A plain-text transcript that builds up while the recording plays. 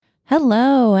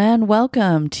Hello and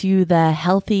welcome to the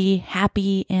Healthy,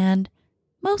 Happy, and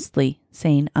Mostly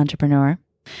Sane Entrepreneur.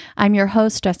 I'm your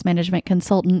host, stress management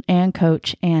consultant and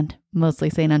coach, and mostly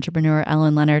sane entrepreneur,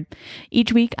 Ellen Leonard.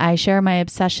 Each week, I share my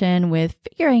obsession with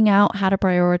figuring out how to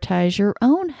prioritize your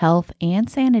own health and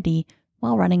sanity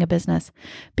while running a business,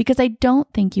 because I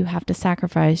don't think you have to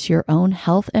sacrifice your own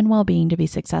health and well-being to be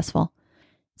successful.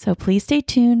 So please stay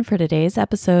tuned for today's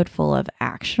episode full of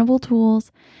actionable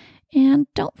tools. And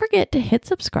don't forget to hit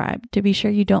subscribe to be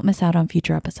sure you don't miss out on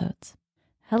future episodes.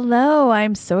 Hello,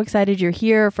 I'm so excited you're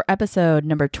here for episode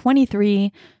number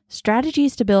 23,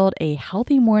 Strategies to Build a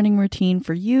Healthy Morning Routine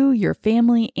for You, Your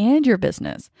Family, and Your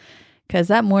Business. Because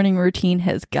that morning routine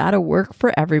has got to work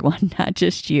for everyone, not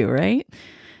just you, right?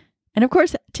 And of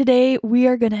course, today we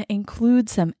are going to include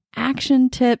some action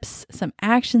tips, some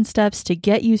action steps to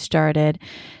get you started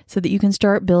so that you can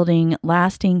start building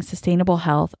lasting, sustainable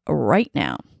health right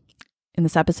now. In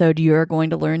this episode, you're going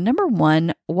to learn, number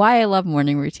one, why I love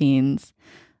morning routines.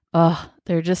 Oh,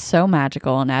 they're just so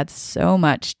magical and add so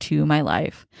much to my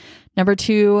life. Number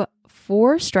two,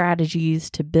 4 strategies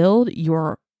to build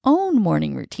your own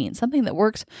morning routine, something that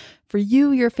works for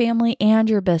you, your family, and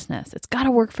your business. It's got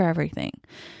to work for everything.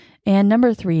 And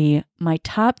number 3, my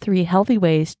top 3 healthy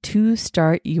ways to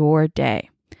start your day.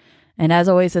 And as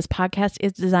always, this podcast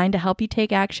is designed to help you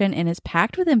take action and is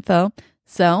packed with info.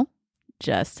 So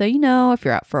just so you know, if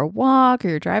you're out for a walk or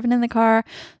you're driving in the car,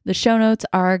 the show notes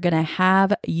are going to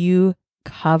have you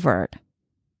covered.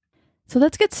 So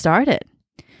let's get started.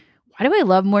 Why do I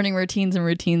love morning routines and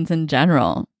routines in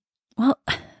general? Well,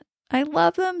 I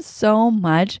love them so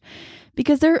much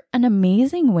because they're an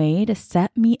amazing way to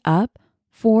set me up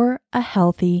for a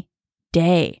healthy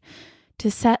day, to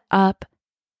set up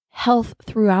health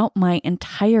throughout my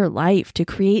entire life, to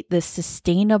create this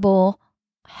sustainable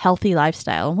healthy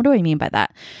lifestyle. And what do I mean by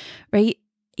that? Right?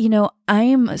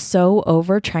 I'm so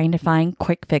over trying to find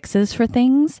quick fixes for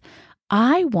things.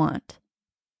 I want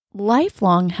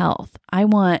lifelong health. I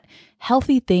want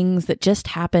healthy things that just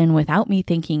happen without me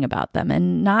thinking about them,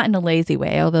 and not in a lazy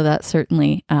way, although that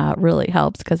certainly really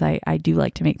helps because I do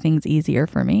like to make things easier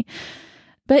for me.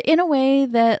 But in a way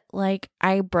that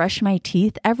I brush my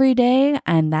teeth every day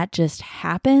and that just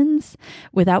happens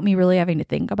without me really having to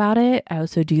think about it. I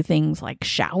also do things like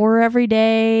shower every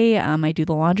day. I do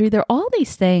the laundry. There are all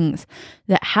these things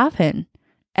that happen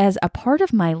as a part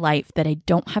of my life that I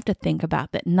don't have to think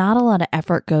about, that not a lot of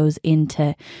effort goes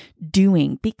into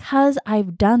doing because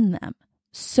I've done them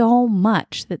so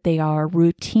much that they are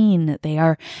routine, that they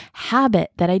are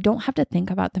habit, that I don't have to think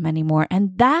about them anymore.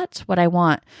 And that's what I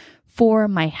want for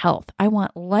my health. I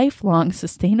want lifelong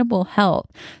sustainable health.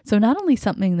 So not only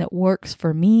something that works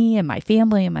for me and my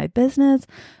family and my business,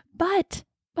 but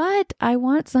I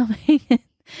want something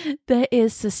that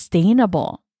is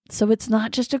sustainable. So it's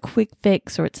not just a quick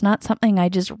fix, or it's not something I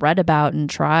just read about and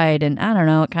tried and I don't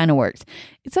know, it kind of works.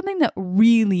 It's something that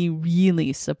really,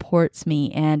 really supports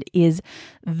me and is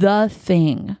the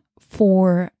thing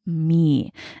for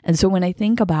me. And so when I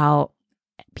think about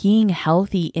being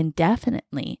healthy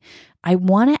indefinitely, I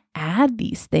want to add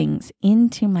these things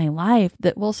into my life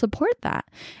that will support that.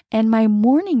 And my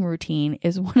morning routine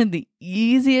is one of the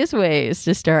easiest ways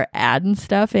to start adding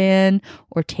stuff in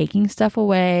or taking stuff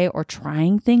away or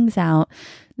trying things out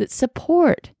that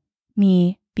support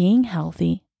me being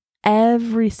healthy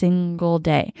every single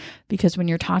day. Because when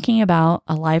you're talking about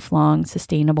a lifelong,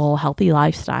 sustainable, healthy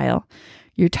lifestyle,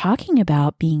 you're talking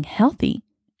about being healthy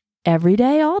every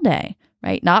day, all day.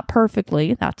 Right? Not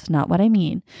perfectly. That's not what I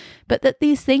mean. But that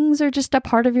these things are just a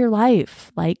part of your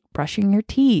life, like brushing your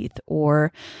teeth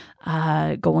or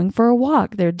going for a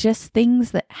walk. They're just things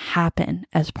that happen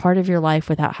as part of your life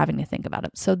without having to think about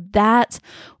it. So that's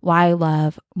why I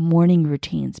love morning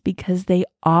routines, because they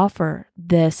offer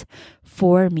this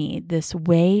for me, this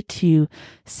way to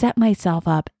set myself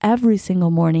up every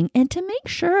single morning and to make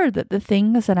sure that the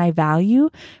things that I value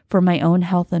for my own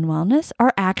health and wellness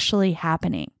are actually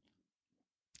happening.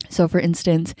 So for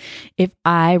instance, if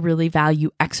I really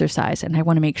value exercise and I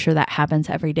want to make sure that happens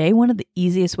every day, one of the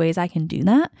easiest ways I can do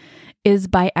that is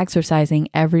by exercising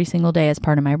every single day as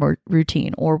part of my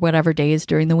routine, or whatever days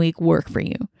during the week work for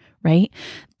you, right?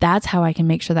 That's how I can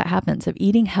make sure that happens. If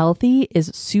eating healthy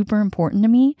is super important to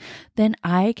me, then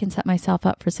I can set myself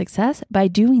up for success by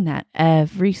doing that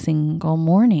every single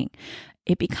morning.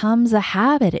 It becomes a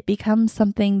habit. It becomes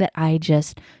something that I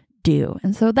just do.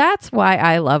 And so that's why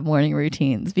I love morning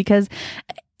routines, because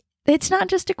it's not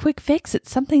just a quick fix.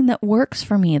 It's something that works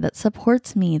for me, that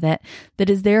supports me, that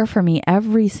is there for me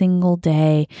every single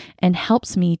day and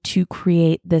helps me to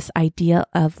create this idea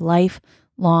of lifelong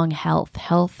lifelong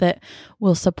health that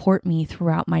will support me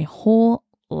throughout my whole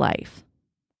life.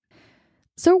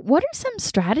 So, what are some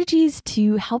strategies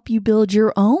to help you build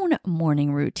your own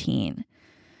morning routine?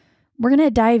 We're going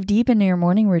to dive deep into your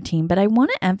morning routine, but I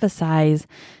want to emphasize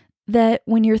that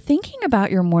when you're thinking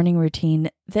about your morning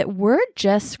routine, that we're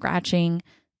just scratching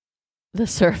the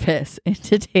surface in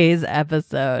today's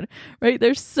episode, right?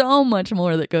 There's so much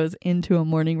more that goes into a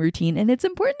morning routine, and it's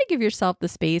important to give yourself the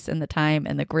space and the time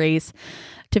and the grace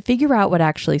to figure out what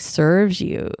actually serves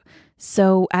you.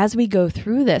 So as we go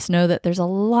through this, know that there's a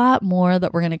lot more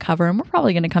that we're going to cover, and we're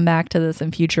probably going to come back to this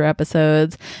in future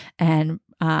episodes and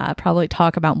probably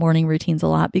talk about morning routines a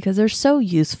lot because they're so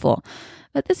useful.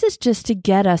 But this is just to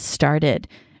get us started,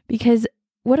 because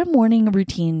what a morning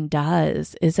routine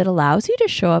does is it allows you to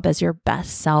show up as your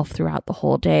best self throughout the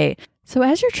whole day. So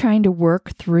as you're trying to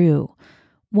work through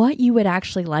what you would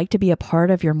actually like to be a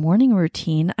part of your morning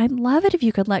routine, I'd love it if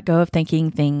you could let go of thinking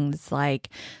things like,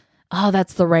 oh,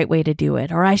 that's the right way to do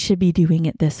it, or I should be doing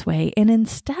it this way. And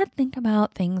instead think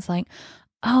about things like,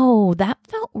 oh, that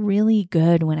felt really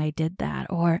good when I did that.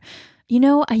 Or,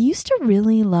 I used to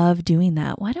really love doing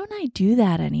that. Why don't I do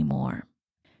that anymore?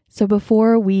 So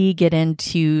before we get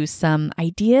into some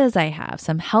ideas I have,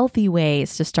 some healthy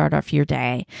ways to start off your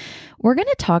day, we're going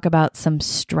to talk about some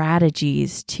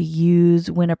strategies to use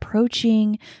when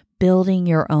approaching building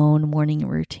your own morning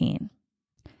routine.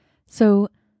 So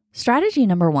strategy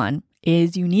number one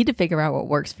is you need to figure out what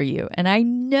works for you. And I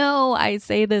know I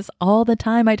say this all the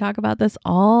time. I talk about this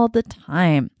all the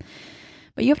time.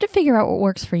 But you have to figure out what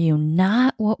works for you,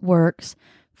 not what works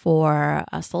for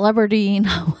a celebrity,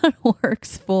 not what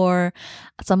works for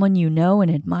someone you know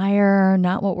and admire,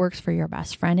 not what works for your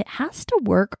best friend. It has to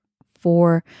work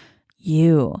for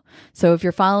you. So if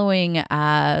you're following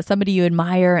somebody you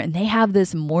admire and they have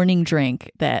this morning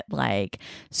drink that like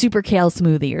super kale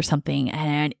smoothie or something,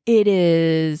 and it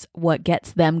is what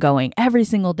gets them going every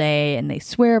single day, and they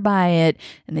swear by it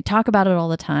and they talk about it all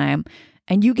the time,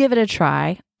 and you give it a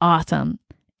try, awesome,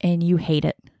 and you hate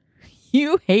it.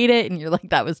 You hate it and you're like,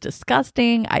 that was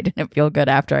disgusting. I didn't feel good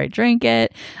after I drank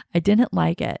it. I didn't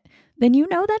like it. Then you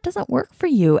know that doesn't work for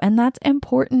you, and that's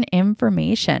important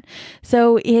information.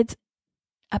 So it's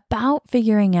about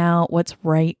figuring out what's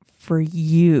right for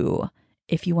you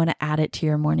if you want to add it to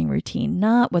your morning routine,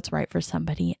 not what's right for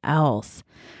somebody else.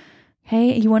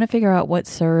 Okay, you want to figure out what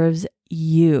serves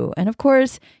you. And of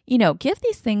course, give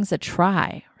these things a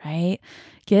try, right?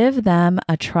 Give them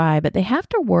a try, but they have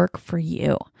to work for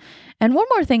you. And one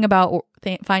more thing about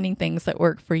finding things that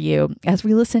work for you, as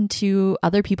we listen to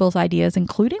other people's ideas,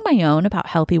 including my own, about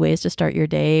healthy ways to start your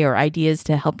day or ideas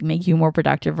to help make you more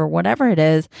productive or whatever it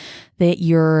is that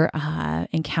you're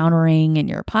encountering in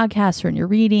your podcast or in your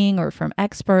reading or from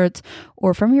experts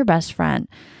or from your best friend.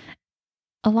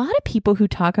 A lot of people who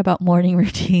talk about morning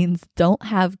routines don't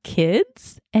have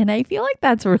kids. And I feel like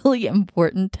that's really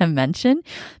important to mention,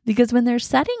 because when they're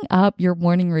setting up your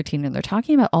morning routine and they're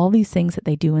talking about all these things that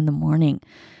they do in the morning,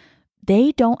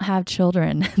 they don't have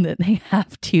children that they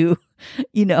have to,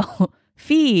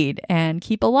 feed and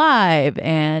keep alive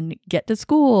and get to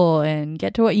school and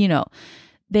get to what,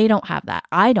 they don't have that.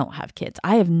 I don't have kids.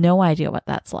 I have no idea what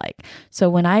that's like.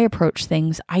 So when I approach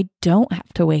things, I don't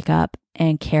have to wake up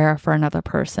and care for another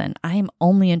person. I am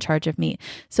only in charge of me.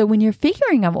 So when you're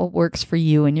figuring out what works for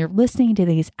you and you're listening to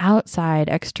these outside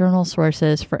external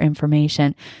sources for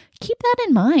information, keep that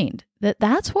in mind, that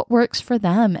that's what works for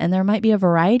them. And there might be a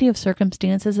variety of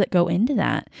circumstances that go into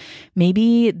that.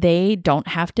 Maybe they don't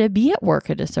have to be at work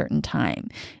at a certain time.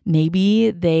 Maybe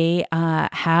they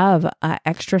have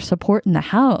extra support in the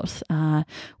house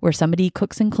where somebody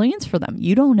cooks and cleans for them.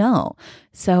 You don't know.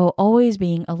 So always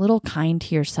being a little kind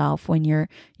to yourself when you're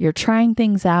trying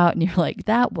things out and you're like,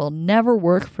 that will never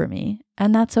work for me.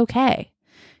 And that's okay.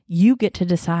 You get to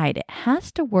decide. It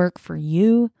has to work for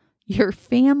you, your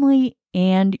family,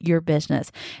 and your business.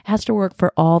 It has to work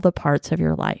for all the parts of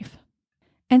your life.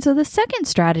 And so the second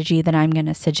strategy that I'm going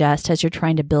to suggest as you're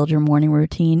trying to build your morning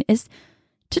routine is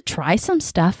to try some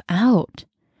stuff out,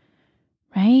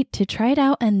 right? To try it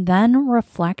out and then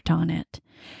reflect on it.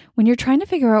 When you're trying to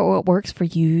figure out what works for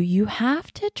you, you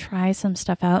have to try some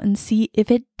stuff out and see if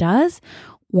it does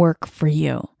work for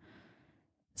you.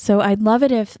 So I'd love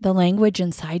it if the language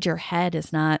inside your head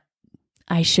is not,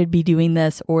 I should be doing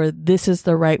this, or this is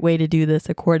the right way to do this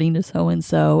according to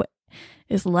so-and-so.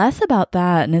 Is less about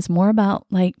that and it's more about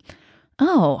like,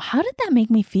 oh, how did that make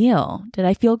me feel? Did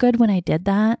I feel good when I did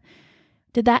that?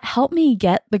 Did that help me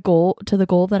get the goal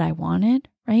that I wanted,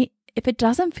 right? If it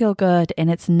doesn't feel good and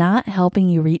it's not helping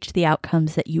you reach the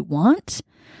outcomes that you want,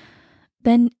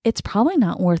 then it's probably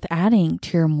not worth adding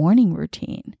to your morning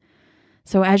routine.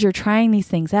 So as you're trying these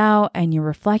things out and you're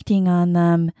reflecting on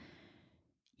them,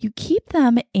 you keep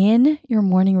them in your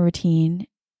morning routine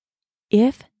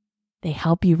if they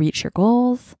help you reach your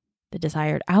goals, the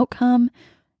desired outcome,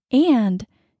 and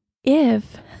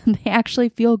if they actually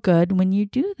feel good when you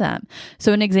do them.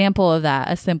 So an example of that,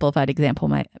 a simplified example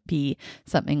might be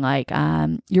something like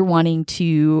you're wanting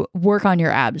to work on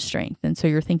your ab strength. And so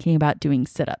you're thinking about doing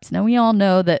sit-ups. Now we all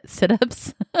know that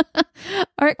sit-ups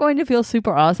aren't going to feel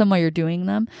super awesome while you're doing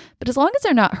them. But as long as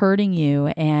they're not hurting you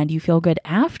and you feel good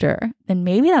after, then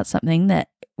maybe that's something that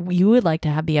you would like to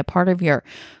have be a part of your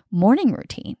morning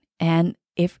routine. And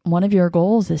if one of your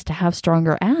goals is to have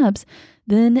stronger abs,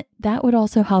 then that would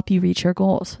also help you reach your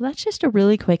goals. So that's just a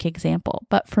really quick example.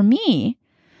 But for me,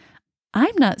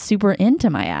 I'm not super into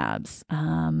my abs.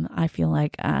 I feel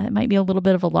like it might be a little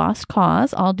bit of a lost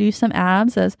cause. I'll do some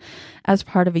abs as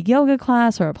part of a yoga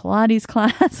class or a Pilates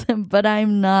class, but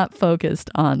I'm not focused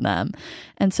on them.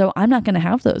 And so I'm not going to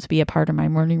have those be a part of my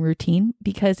morning routine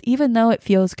because even though it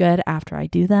feels good after I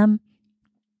do them,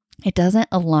 it doesn't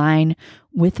align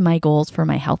with my goals for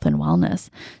my health and wellness.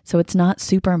 So it's not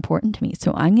super important to me.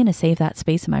 So I'm going to save that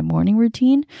space in my morning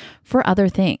routine for other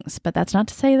things. But that's not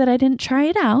to say that I didn't try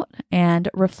it out and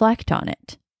reflect on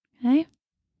it. Okay.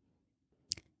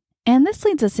 And this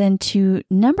leads us into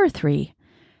number 3.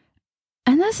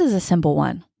 And this is a simple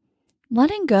one.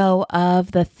 Letting go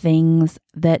of the things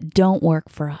that don't work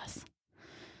for us.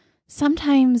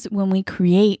 Sometimes when we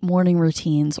create morning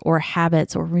routines or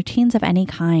habits or routines of any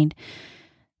kind,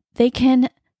 they can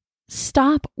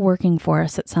stop working for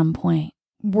us at some point.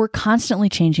 We're constantly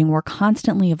changing. We're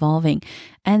constantly evolving.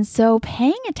 And so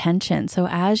paying attention. So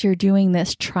as you're doing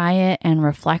this try it and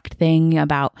reflect thing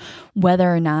about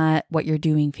whether or not what you're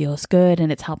doing feels good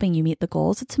and it's helping you meet the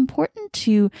goals, it's important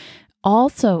to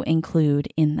also include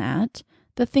in that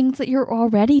the things that you're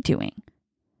already doing.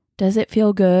 Does it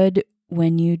feel good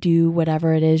when you do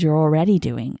whatever it is you're already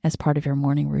doing as part of your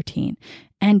morning routine?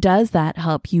 And does that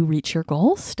help you reach your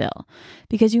goals still?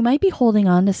 Because you might be holding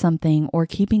on to something or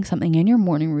keeping something in your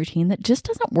morning routine that just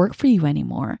doesn't work for you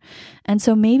anymore. And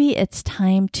so maybe it's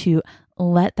time to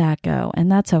let that go, and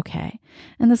that's okay.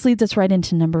 And this leads us right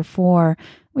into number 4,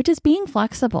 which is being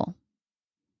flexible.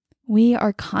 We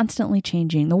are constantly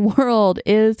changing. The world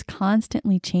is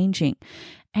constantly changing.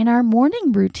 And our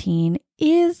morning routine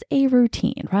is a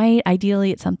routine, right?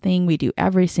 Ideally, it's something we do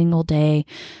every single day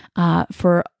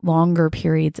for longer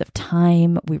periods of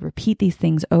time. We repeat these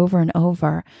things over and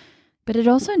over, but it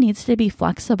also needs to be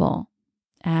flexible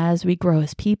as we grow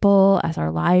as people, as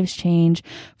our lives change.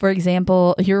 For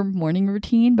example, your morning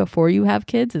routine before you have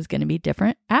kids is going to be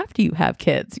different after you have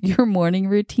kids. Your morning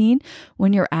routine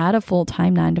when you're at a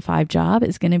full-time 9-to-5 job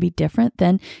is going to be different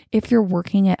than if you're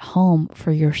working at home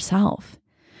for yourself.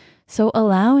 So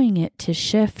allowing it to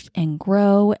shift and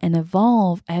grow and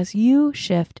evolve as you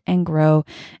shift and grow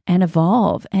and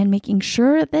evolve, and making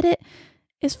sure that it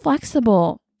is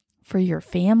flexible for your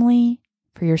family,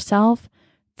 for yourself,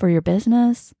 for your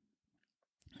business.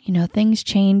 You know, things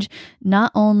change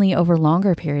not only over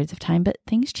longer periods of time, but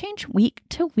things change week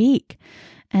to week.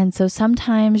 And so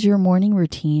sometimes your morning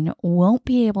routine won't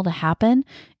be able to happen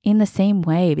in the same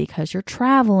way because you're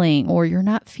traveling or you're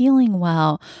not feeling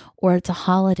well or it's a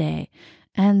holiday.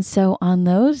 And so on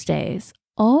those days,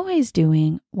 always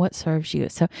doing what serves you.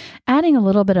 So adding a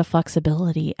little bit of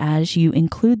flexibility as you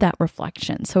include that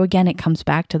reflection. So again, it comes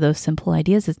back to those simple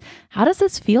ideas is, how does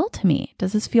this feel to me?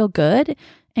 Does this feel good?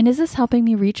 And is this helping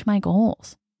me reach my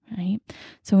goals? Right?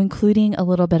 So including a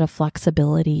little bit of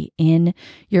flexibility in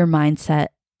your mindset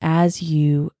as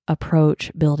you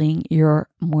approach building your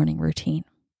morning routine.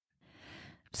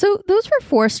 So those were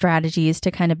 4 strategies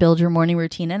to kind of build your morning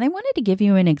routine. And I wanted to give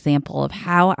you an example of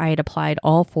how I had applied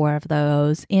all 4 of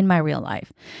those in my real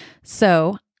life.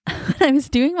 So when I was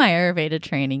doing my Ayurveda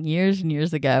training years and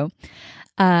years ago,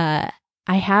 I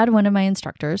had one of my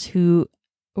instructors who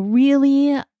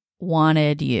really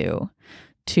wanted you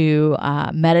to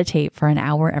meditate for an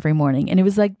hour every morning. And it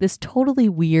was like this totally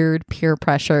weird peer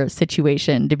pressure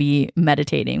situation to be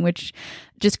meditating, which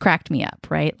just cracked me up,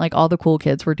 right? Like all the cool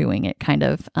kids were doing it, kind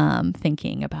of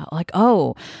thinking about like,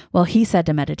 oh, well, he said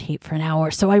to meditate for an hour,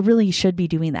 so I really should be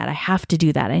doing that. I have to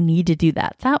do that. I need to do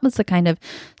that. That was the kind of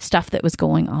stuff that was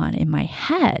going on in my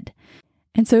head.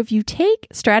 And so if you take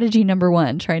strategy number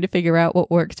 1, trying to figure out what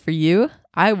works for you,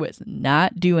 I was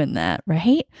not doing that,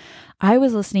 right? I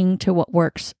was listening to what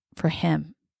works for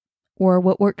him or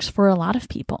what works for a lot of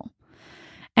people.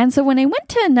 And so when I went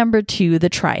to number 2, the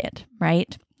try it,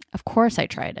 right? Of course I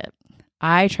tried it.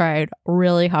 I tried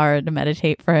really hard to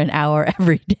meditate for an hour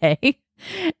every day.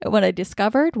 What I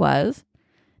discovered was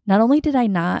not only did I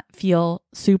not feel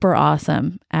super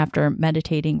awesome after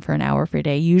meditating for an hour every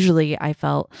day, usually I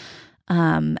felt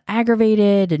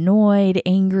aggravated, annoyed,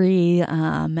 angry,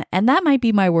 and that might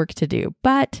be my work to do,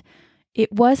 but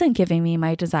it wasn't giving me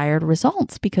my desired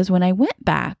results because when I went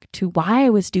back to why I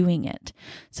was doing it,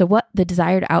 so what the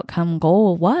desired outcome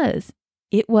goal was,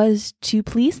 it was to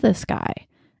please this guy.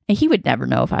 And he would never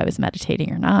know if I was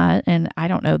meditating or not. And I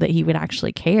don't know that he would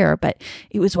actually care, but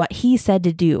it was what he said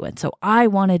to do. And so I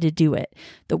wanted to do it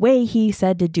the way he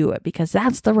said to do it because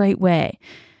that's the right way.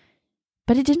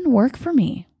 But it didn't work for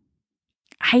me.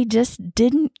 I just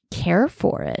didn't care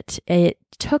for it. It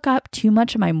took up too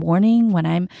much of my morning when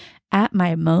I'm at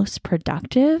my most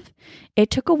productive.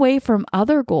 It took away from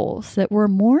other goals that were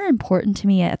more important to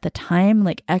me at the time,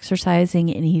 like exercising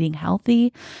and eating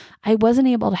healthy. I wasn't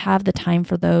able to have the time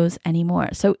for those anymore.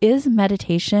 So is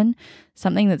meditation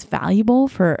something that's valuable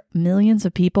for millions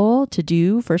of people to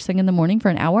do first thing in the morning for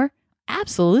an hour?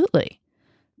 Absolutely.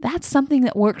 That's something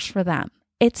that works for them.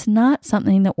 It's not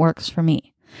something that works for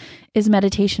me. Is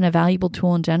meditation a valuable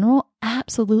tool in general?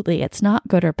 Absolutely. It's not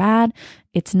good or bad.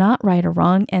 It's not right or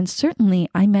wrong. And certainly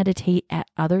I meditate at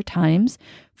other times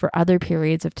for other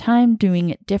periods of time, doing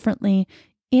it differently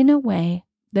in a way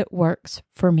that works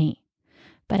for me.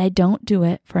 But I don't do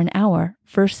it for an hour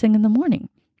first thing in the morning.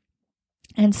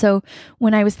 And so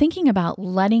when I was thinking about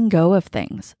letting go of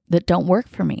things that don't work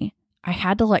for me, I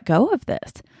had to let go of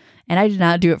this. And I did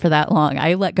not do it for that long.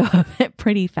 I let go of it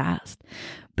pretty fast.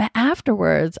 But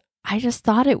afterwards, I just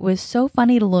thought it was so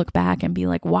funny to look back and be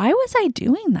like, why was I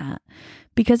doing that?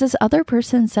 Because this other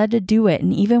person said to do it.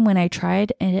 And even when I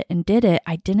tried it and did it,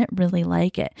 I didn't really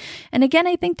like it. And again,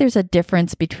 I think there's a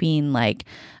difference between like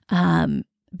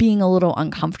being a little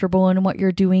uncomfortable in what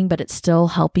you're doing, but it's still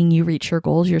helping you reach your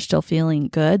goals. You're still feeling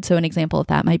good. So an example of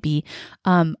that might be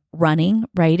running,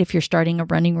 right? If you're starting a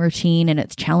running routine and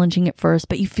it's challenging at first,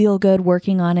 but you feel good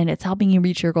working on it, it's helping you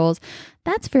reach your goals.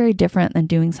 That's very different than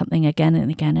doing something again and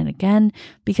again and again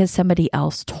because somebody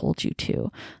else told you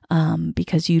to,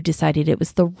 because you decided it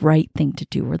was the right thing to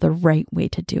do or the right way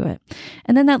to do it.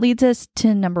 And then that leads us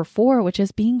to number 4, which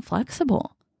is being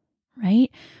flexible, right?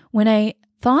 When I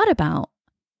thought about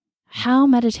how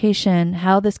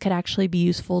this could actually be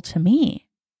useful to me,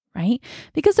 right?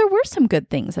 Because there were some good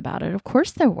things about it. Of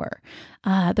course there were.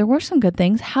 There were some good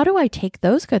things. How do I take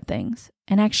those good things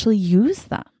and actually use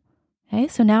them? Okay,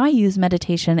 so now I use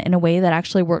meditation in a way that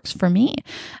actually works for me.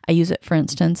 I use it, for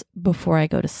instance, before I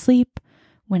go to sleep,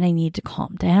 when I need to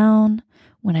calm down,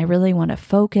 when I really want to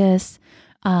focus.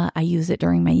 I use it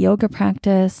during my yoga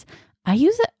practice. I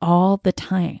use it all the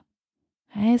time.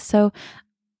 Okay, so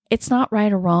it's not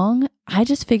right or wrong. I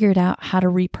just figured out how to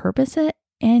repurpose it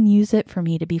and use it for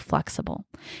me to be flexible.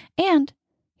 And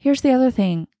here's the other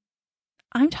thing.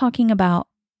 I'm talking about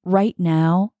right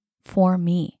now for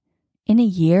me. In a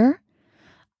year,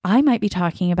 I might be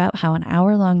talking about how an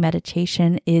hour-long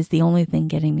meditation is the only thing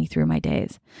getting me through my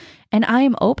days. And I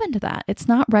am open to that. It's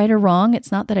not right or wrong.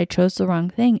 It's not that I chose the wrong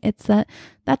thing. It's that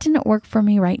didn't work for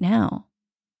me right now.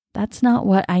 That's not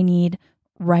what I need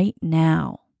right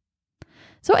now.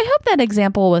 So I hope that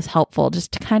example was helpful,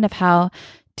 just to kind of how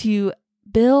to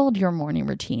build your morning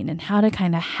routine and how to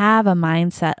kind of have a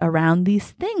mindset around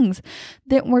these things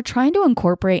that we're trying to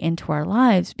incorporate into our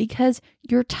lives because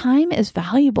your time is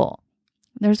valuable.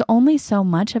 There's only so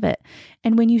much of it.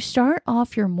 And when you start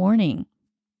off your morning,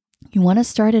 you want to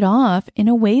start it off in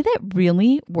a way that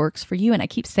really works for you. And I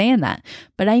keep saying that,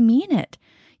 but I mean it.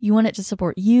 You want it to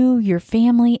support you, your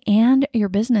family, and your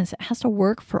business. It has to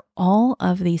work for all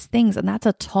of these things, and that's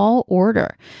a tall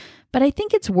order. But I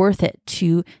think it's worth it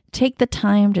to take the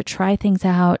time to try things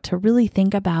out, to really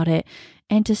think about it,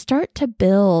 and to start to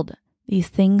build these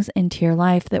things into your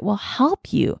life that will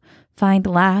help you find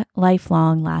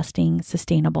lifelong, lasting,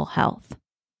 sustainable health.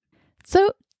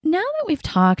 So now that we've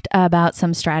talked about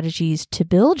some strategies to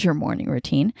build your morning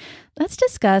routine, let's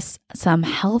discuss some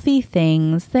healthy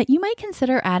things that you might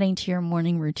consider adding to your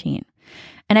morning routine.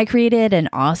 And I created an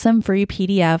awesome free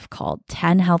PDF called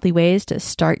 10 Healthy Ways to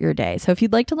Start Your Day. So if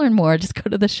you'd like to learn more, just go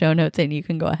to the show notes and you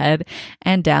can go ahead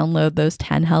and download those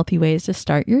 10 healthy ways to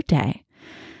start your day.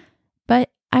 But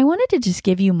I wanted to just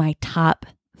give you my top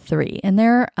 3, and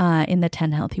they're in the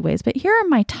 10 healthy ways. But here are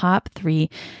my top 3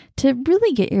 to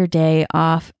really get your day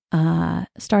off,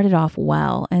 started off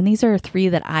well. And these are 3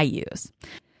 that I use.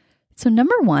 So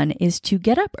number 1 is to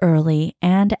get up early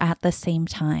and at the same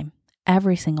time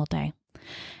every single day.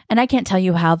 And I can't tell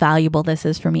you how valuable this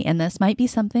is for me. And this might be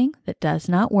something that does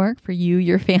not work for you,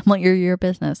 your family, or your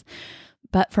business.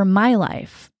 But for my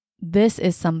life, this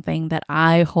is something that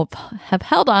I have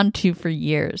held on to for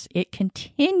years. It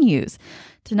continues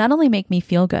to not only make me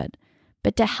feel good,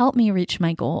 but to help me reach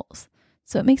my goals.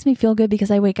 So it makes me feel good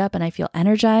because I wake up and I feel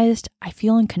energized. I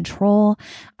feel in control.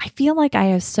 I feel like I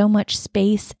have so much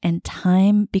space and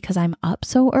time because I'm up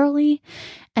so early.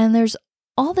 And there's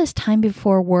all this time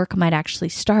before work might actually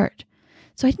start.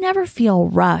 So I'd never feel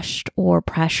rushed or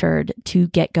pressured to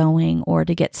get going or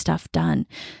to get stuff done.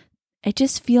 I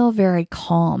just feel very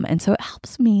calm. And so it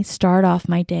helps me start off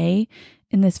my day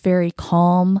in this very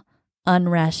calm,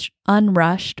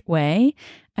 unrushed way.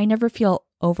 I never feel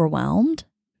overwhelmed.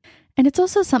 And it's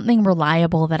also something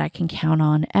reliable that I can count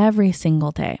on every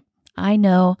single day. I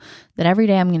know that every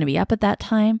day I'm going to be up at that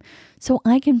time, so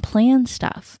I can plan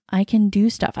stuff. I can do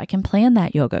stuff. I can plan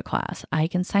that yoga class. I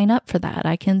can sign up for that.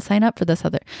 I can sign up for this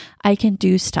other. I can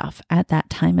do stuff at that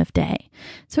time of day.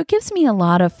 So it gives me a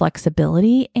lot of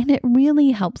flexibility, and it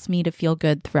really helps me to feel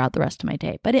good throughout the rest of my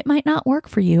day. But it might not work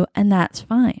for you, and that's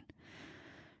fine.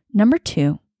 Number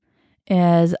 2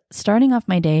 is starting off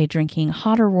my day drinking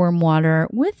hot or warm water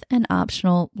with an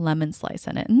optional lemon slice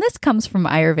in it. And this comes from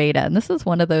Ayurveda. And this is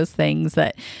one of those things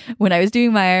that when I was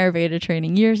doing my Ayurveda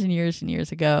training years and years and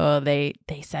years ago, they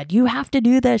said, you have to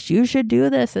do this. You should do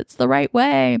this. It's the right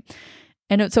way.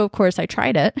 And so, of course, I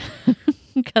tried it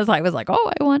because I was like,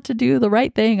 oh, I want to do the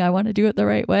right thing. I want to do it the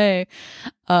right way.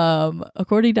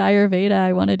 According to Ayurveda,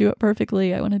 I want to do it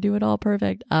perfectly. I want to do it all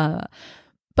perfect. But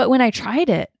when I tried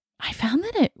it, I found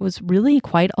that it was really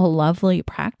quite a lovely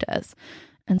practice.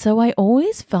 And so I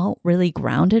always felt really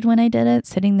grounded when I did it,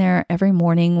 sitting there every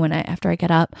morning after I get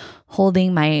up,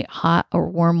 holding my hot or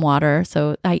warm water.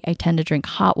 So I tend to drink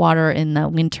hot water in the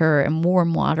winter and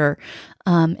warm water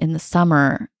in the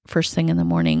summer, first thing in the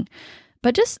morning.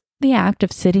 But just the act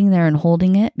of sitting there and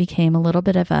holding it became a little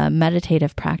bit of a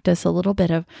meditative practice, a little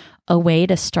bit of a way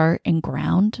to start and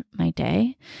ground my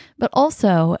day. But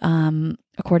also,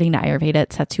 according to Ayurveda,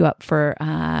 it sets you up for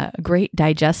great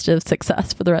digestive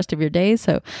success for the rest of your day.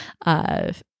 So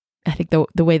I think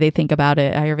the way they think about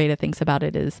it, Ayurveda thinks about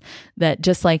it, is that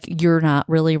just like you're not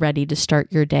really ready to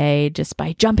start your day just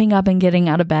by jumping up and getting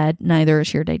out of bed, neither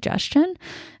is your digestion.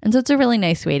 And so it's a really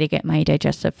nice way to get my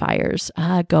digestive fires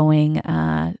going.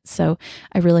 So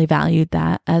I really valued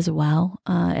that as well.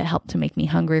 It helped to make me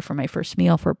hungry for my first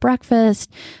meal for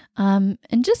breakfast. And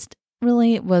just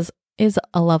really is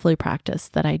a lovely practice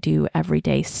that I do every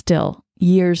day still,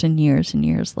 years and years and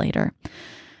years later.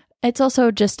 It's also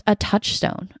just a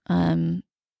touchstone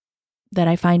that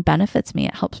I find benefits me.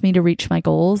 It helps me to reach my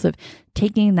goals of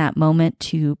taking that moment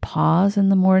to pause in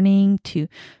the morning, to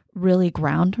really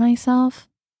ground myself.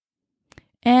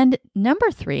 And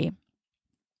number 3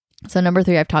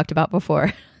 I've talked about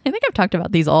before. I think I've talked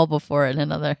about these all before in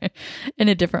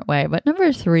a different way. But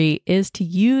number 3 is to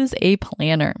use a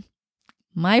planner.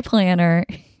 My planner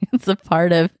is a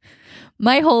part of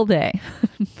my whole day,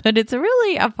 but it's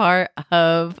really a part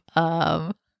of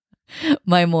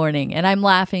my morning. And I'm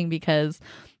laughing because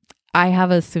I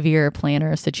have a severe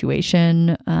planner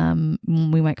situation.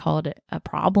 We might call it a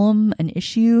problem, an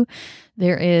issue.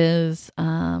 There is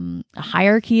a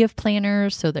hierarchy of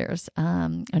planners. So there's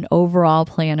an overall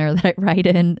planner that I write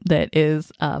in that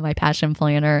is my passion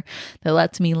planner that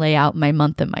lets me lay out my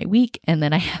month and my week. And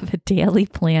then I have a daily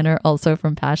planner also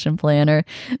from Passion Planner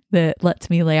that lets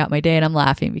me lay out my day. And I'm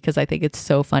laughing because I think it's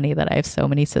so funny that I have so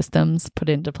many systems put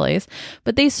into place,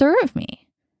 but they serve me.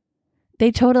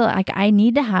 I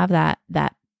need to have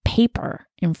that paper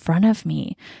in front of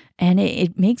me, and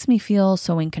it makes me feel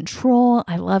so in control.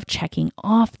 I love checking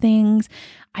off things.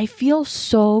 I feel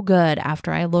so good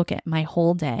after I look at my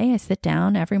whole day. I sit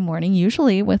down every morning,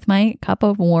 usually with my cup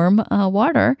of warm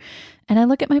water, and I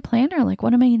look at my planner like,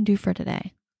 what am I going to do for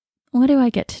today? What do I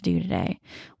get to do today?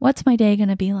 What's my day going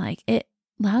to be like? It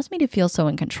allows me to feel so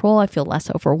in control. I feel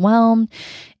less overwhelmed.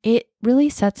 It really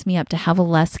sets me up to have a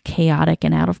less chaotic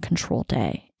and out of control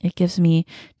day. It gives me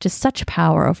just such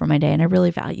power over my day, and I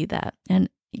really value that. And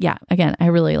yeah, again, I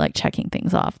really like checking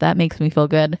things off. That makes me feel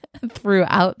good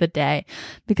throughout the day,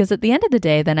 because at the end of the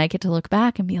day, then I get to look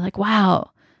back and be like, wow,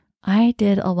 I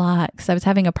did a lot. Because I was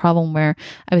having a problem where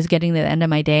I was getting to the end of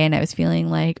my day and I was feeling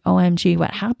like, OMG,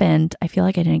 what happened? I feel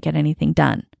like I didn't get anything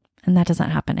done. And that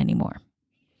doesn't happen anymore.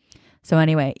 So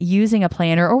anyway, using a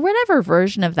planner or whatever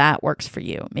version of that works for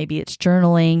you. Maybe it's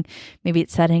journaling, maybe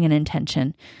it's setting an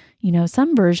intention,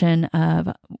 some version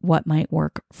of what might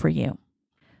work for you.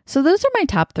 So those are my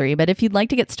top 3. But if you'd like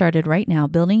to get started right now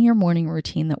building your morning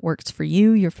routine that works for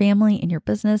you, your family, and your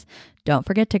business, don't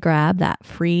forget to grab that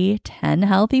free 10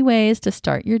 healthy ways to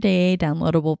start your day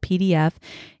downloadable PDF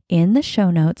in the show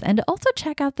notes, and also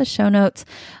check out the show notes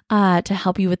to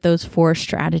help you with those 4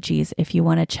 strategies if you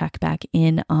want to check back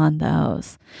in on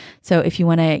those. So if you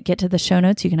want to get to the show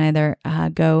notes, you can either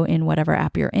go in whatever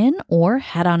app you're in or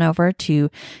head on over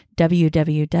to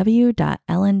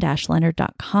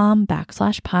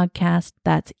www.ellen-leonard.com/podcast.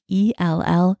 That's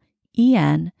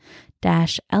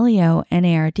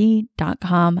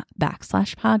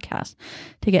ELLEN-LEONARD.com/podcast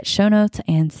to get show notes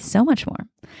and so much more.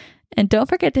 And don't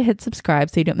forget to hit subscribe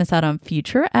so you don't miss out on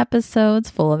future episodes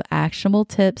full of actionable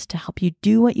tips to help you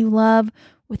do what you love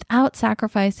without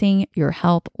sacrificing your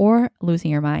health or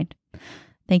losing your mind.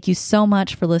 Thank you so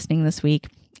much for listening this week.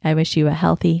 I wish you a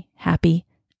healthy, happy,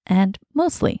 and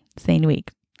mostly sane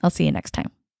week. I'll see you next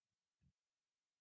time.